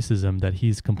blatant racism that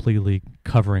he's completely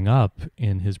covering up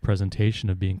in his presentation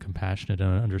of being compassionate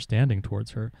and understanding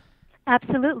towards her.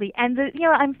 Absolutely, and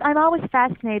I'm always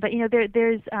fascinated. But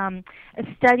there's a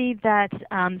study that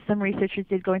some researchers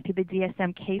did going through the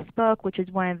DSM casebook, which is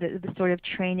one of the sort of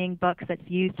training books that's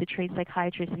used to train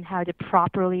psychiatrists in how to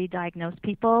properly diagnose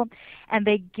people, and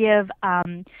they give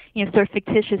sort of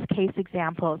fictitious case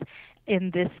examples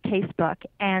in this casebook.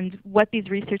 And what these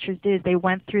researchers did is they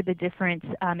went through the different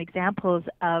examples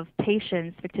of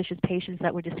patients, fictitious patients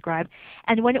that were described,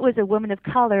 and when it was a woman of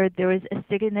color, there was a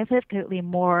significantly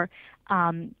more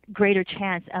greater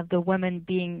chance of the women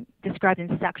being described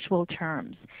in sexual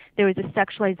terms. There was a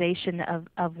sexualization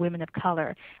of women of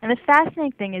color. And the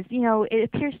fascinating thing is, it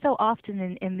appears so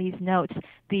often in these notes,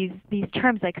 these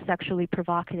terms like sexually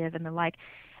provocative and the like.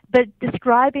 But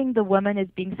describing the woman as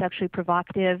being sexually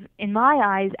provocative, in my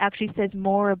eyes, actually says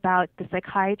more about the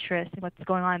psychiatrist and what's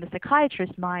going on in the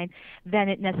psychiatrist's mind than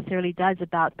it necessarily does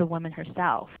about the woman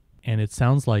herself. And it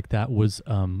sounds like that was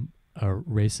a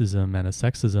racism and a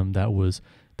sexism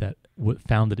that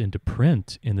found it into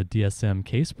print in the DSM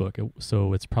casebook.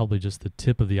 So it's probably just the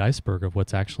tip of the iceberg of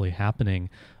what's actually happening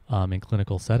in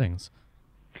clinical settings.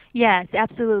 Yes,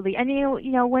 absolutely. And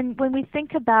when we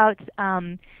think about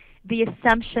the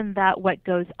assumption that what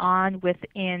goes on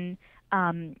within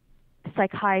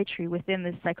psychiatry, within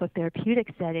the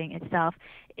psychotherapeutic setting itself,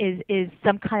 is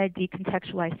some kind of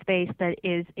decontextualized space that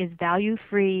is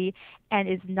value-free and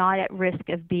is not at risk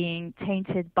of being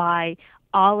tainted by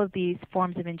all of these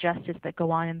forms of injustice that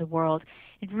go on in the world.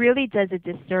 It really does a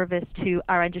disservice to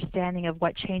our understanding of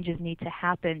what changes need to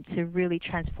happen to really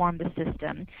transform the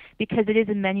system, because it is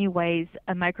in many ways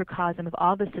a microcosm of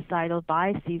all the societal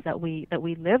biases that we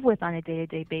live with on a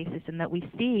day-to-day basis, and that we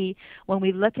see when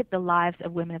we look at the lives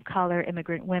of women of color,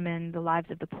 immigrant women, the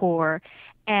lives of the poor.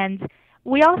 And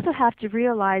we also have to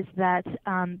realize that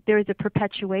there is a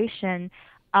perpetuation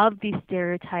of these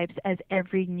stereotypes as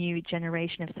every new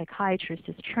generation of psychiatrists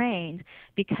is trained,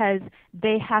 because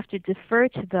they have to defer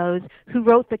to those who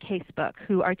wrote the casebook,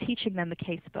 who are teaching them the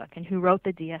casebook, and who wrote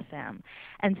the DSM.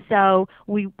 And so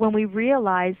when we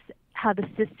realize how the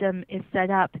system is set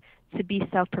up to be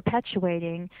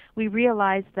self-perpetuating, we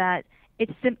realize that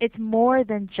it's more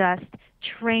than just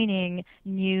training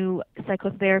new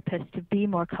psychotherapists to be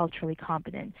more culturally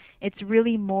competent. It's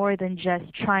really more than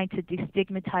just trying to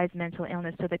destigmatize mental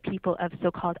illness so that people of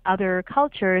so-called other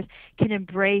cultures can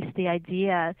embrace the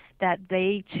idea that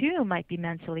they too might be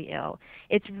mentally ill.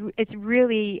 It's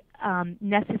really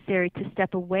necessary to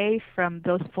step away from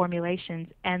those formulations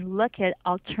and look at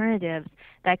alternatives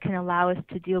that can allow us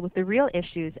to deal with the real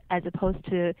issues, as opposed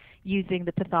to using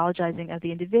the pathologizing of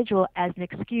the individual as an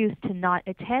excuse to not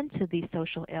attend to these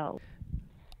social ills.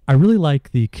 I really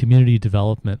like the community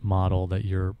development model that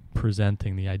you're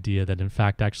presenting, the idea that in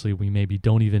fact actually we maybe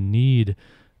don't even need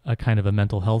a kind of a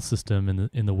mental health system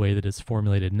in the way that it's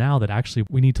formulated now, that actually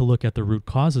we need to look at the root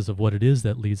causes of what it is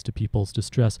that leads to people's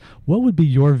distress. What would be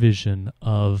your vision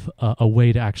of a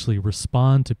way to actually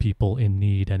respond to people in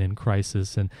need and in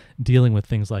crisis and dealing with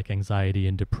things like anxiety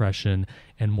and depression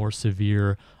and more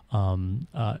severe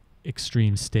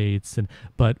extreme states,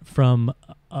 but from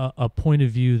a point of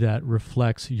view that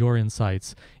reflects your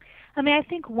insights? I mean, I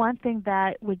think one thing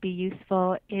that would be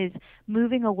useful is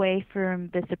moving away from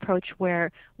this approach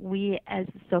where we as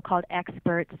so-called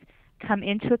experts come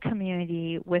into a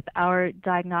community with our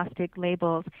diagnostic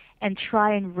labels and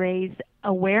try and raise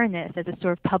awareness as a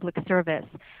sort of public service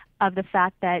of the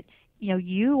fact that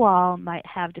you all might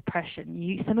have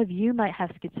depression, some of you might have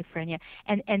schizophrenia,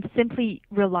 and simply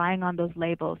relying on those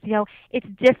labels. It's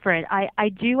different. I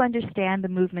do understand the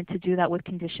movement to do that with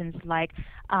conditions like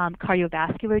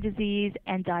cardiovascular disease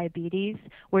and diabetes,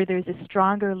 where there's a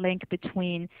stronger link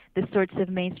between the sorts of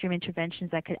mainstream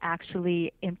interventions that could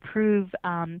actually improve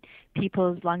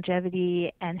people's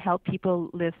longevity and help people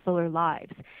live fuller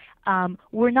lives.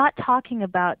 We're not talking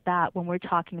about that when we're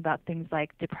talking about things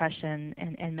like depression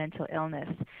and mental illness.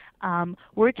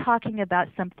 We're talking about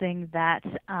something that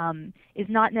is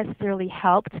not necessarily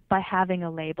helped by having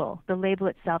a label. The label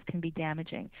itself can be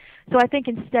damaging. So I think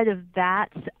instead of that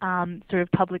sort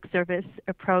of public service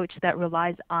approach that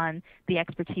relies on the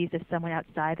expertise of someone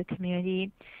outside the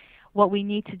community, what we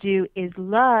need to do is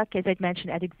look, as I'd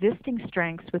mentioned, at existing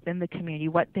strengths within the community,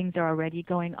 what things are already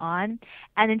going on,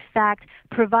 and in fact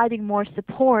providing more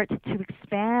support to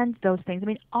expand those things. I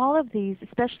mean, all of these,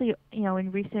 especially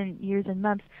in recent years and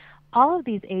months, all of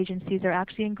these agencies are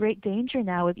actually in great danger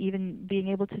now of even being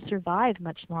able to survive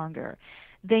much longer.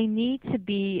 They need to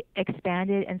be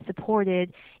expanded and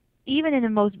supported, even in the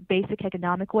most basic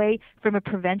economic way, from a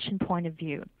prevention point of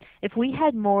view. If we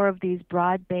had more of these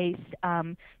broad-based,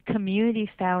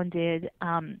 community-founded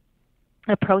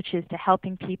approaches to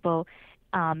helping people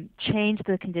change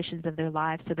the conditions of their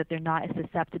lives so that they're not as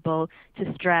susceptible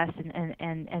to stress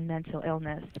and mental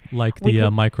illness. Like the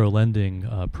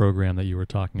micro-lending program that you were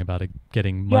talking about,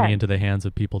 getting money into the hands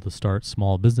of people to start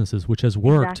small businesses, which has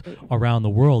worked around the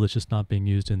world. It's just not being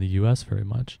used in the U.S. very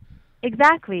much.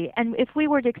 Exactly. And if we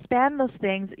were to expand those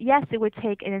things, yes, it would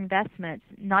take an investment,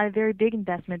 not a very big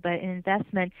investment, but an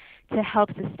investment to help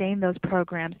sustain those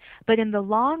programs. But in the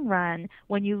long run,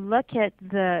 when you look at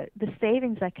the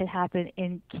savings that could happen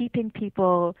in keeping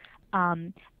people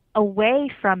away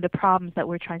from the problems that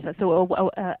we're trying to solve,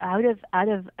 so out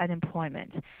of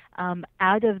unemployment,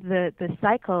 out of the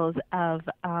cycles of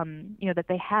that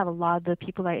they have. A lot of the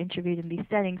people I interviewed in these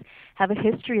settings have a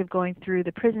history of going through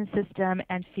the prison system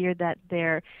and fear that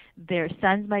their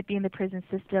sons might be in the prison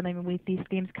system. I mean, these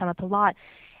themes come up a lot.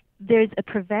 There's a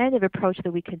preventative approach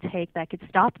that we could take that could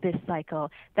stop this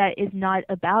cycle, that is not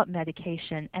about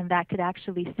medication, and that could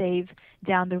actually save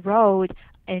down the road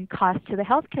in cost to the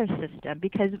healthcare system.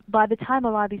 Because by the time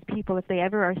a lot of these people, if they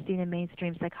ever are seen in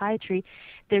mainstream psychiatry,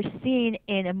 they're seen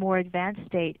in a more advanced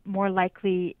state, more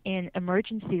likely in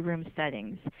emergency room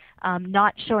settings,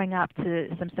 not showing up to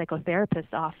some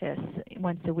psychotherapist's office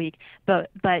once a week, but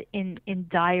in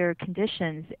dire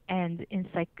conditions and in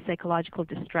psychological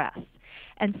distress.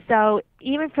 And so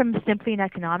even from simply an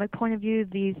economic point of view,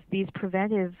 these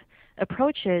preventive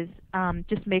approaches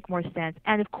just make more sense.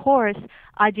 And of course,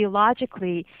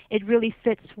 ideologically, it really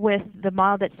fits with the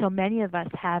model that so many of us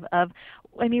have of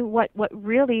what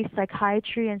really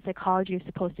psychiatry and psychology is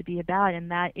supposed to be about,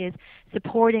 and that is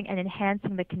supporting and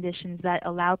enhancing the conditions that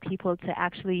allow people to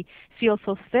actually feel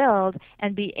fulfilled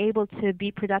and be able to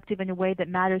be productive in a way that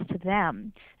matters to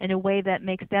them, in a way that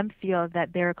makes them feel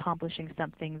that they're accomplishing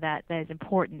something that is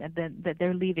important, and that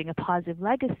they're leaving a positive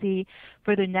legacy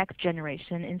for the next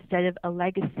generation, instead of a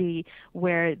legacy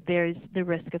where there's the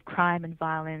risk of crime and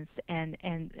violence and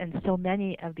so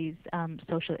many of these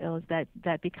social ills that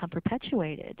become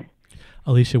perpetuated.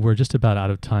 Alisha, we're just about out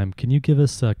of time. Can you give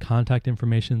us contact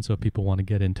information so if people want to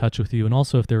get in touch with you, and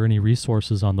also if there are any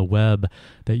resources on the web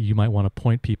that you might want to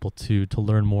point people to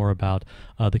learn more about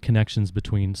the connections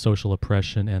between social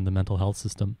oppression and the mental health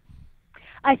system?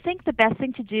 I think the best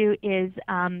thing to do is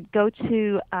go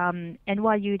to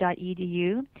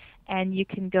nyu.edu, and you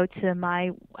can go to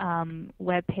my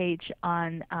webpage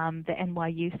on the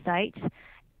NYU site,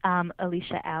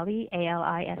 Alisha Ali,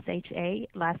 A-L-I-S-H-A,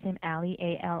 last name Ali,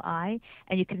 A-L-I,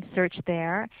 and you can search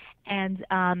there. And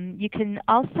you can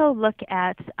also look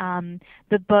at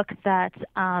the book that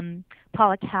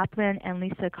Paula Kaplan and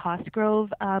Lisa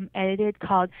Cosgrove edited,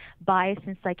 called Bias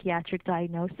in Psychiatric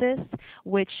Diagnosis,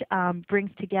 which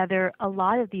brings together a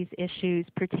lot of these issues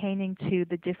pertaining to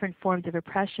the different forms of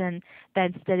oppression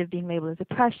that, instead of being labeled as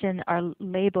oppression, are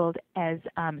labeled as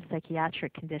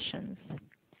psychiatric conditions.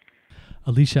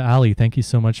 Alisha Ali, thank you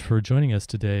so much for joining us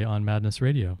today on Madness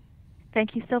Radio.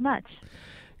 Thank you so much.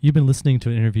 You've been listening to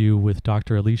an interview with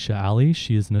Dr. Alisha Ali.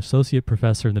 She is an associate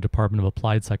professor in the Department of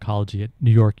Applied Psychology at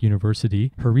New York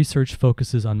University. Her research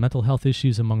focuses on mental health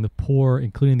issues among the poor,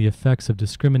 including the effects of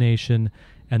discrimination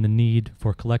and the need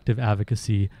for collective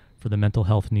advocacy for the mental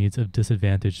health needs of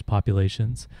disadvantaged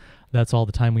populations. That's all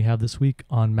the time we have this week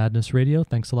on Madness Radio.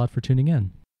 Thanks a lot for tuning in.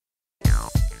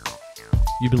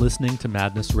 You've been listening to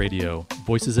Madness Radio,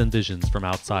 voices and visions from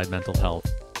outside mental health.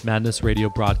 Madness Radio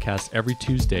broadcasts every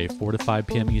Tuesday, 4 to 5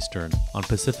 p.m. Eastern, on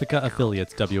Pacifica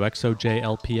affiliates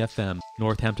WXOJ-LP-FM,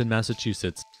 Northampton,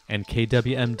 Massachusetts, and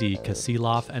KWMD,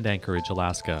 Kasilof and Anchorage,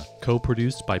 Alaska.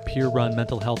 Co-produced by peer-run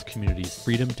mental health communities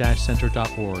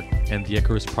freedom-center.org and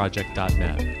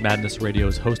theicarusproject.net. Madness Radio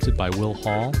is hosted by Will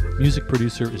Hall. Music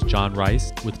producer is John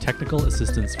Rice, with technical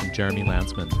assistance from Jeremy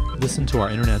Landsman. Listen to our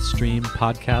internet stream,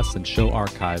 podcasts, and show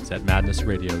archives at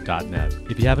madnessradio.net.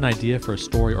 If you have an idea for a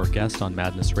story or guest on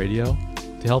Madness Radio,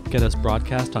 to help get us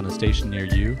broadcast on a station near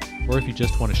you, or if you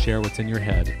just want to share what's in your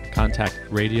head, contact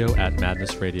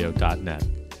radio@madnessradio.net.